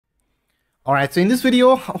Alright, so in this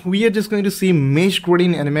video, we are just going to see mesh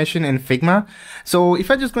gradient animation in Figma. So if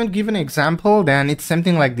I just going to give an example, then it's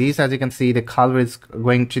something like this. As you can see, the color is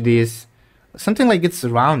going to this, something like it's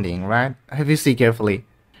surrounding, right? If you see carefully.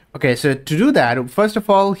 Okay, so to do that, first of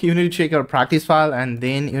all, you need to check our practice file, and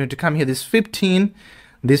then you need to come here, this 15,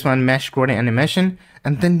 this one, mesh gradient animation,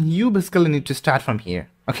 and then you basically need to start from here.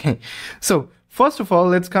 Okay, so first of all,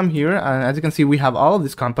 let's come here, and as you can see, we have all of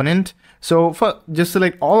this component. So for just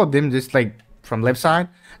select all of them, just like from left side,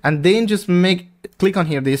 and then just click on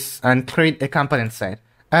here this and create a component set.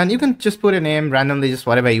 And you can just put a name randomly, just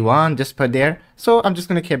whatever you want, just put there. So I'm just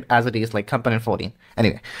gonna keep as it is, like component 14.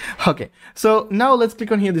 Anyway, okay. So now let's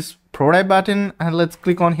click on here this prototype button, and let's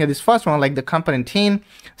click on here this first one, like the component 10.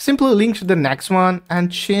 Simply link to the next one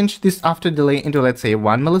and change this after delay into, let's say,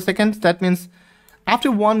 1 millisecond. That means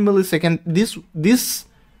after 1 millisecond, this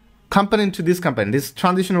component to this component, this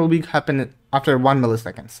transition will be happen after 1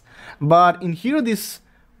 milliseconds. But in here,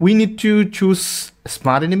 we need to choose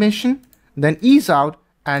smart animation, then ease out,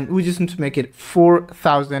 and we just need to make it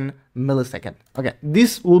 4000 millisecond. Okay,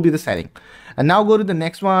 this will be the setting. And now go to the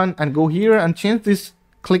next one and go here and change this,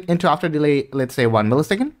 click into after delay, let's say 1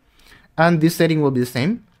 millisecond, and this setting will be the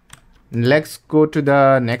same. Let's go to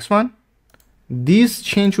the next one. This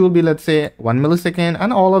change will be, let's say, 1 millisecond,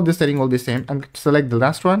 and all of the setting will be the same. And select the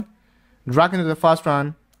last one, drag into the first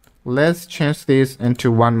one. Let's change this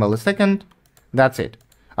into 1 millisecond. That's it.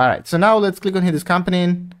 All right, so now let's click on here this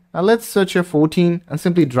component. Now let's search here 14 and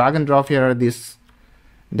simply drag and drop here this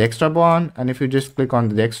desktop one. And if you just click on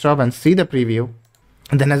the desktop and see the preview,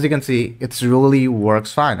 and then as you can see, it's really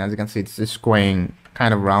works fine. As you can see, it's just going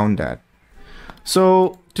kind of around that.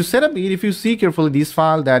 So to set up it, if you see carefully this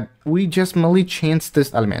file, that we just merely changed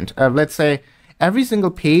this element. Let's say every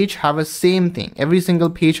single page have a same thing. Every single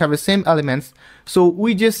page have the same elements. So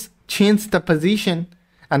we just changed the position,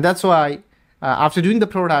 and that's why after doing the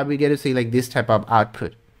prototype, we get to see like this type of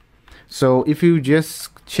output. So if you just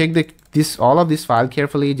check all of this file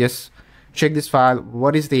carefully, just check this file,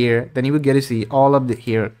 what is there, then you will get to see all of the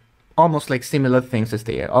here, almost like similar things is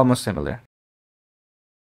there, almost similar.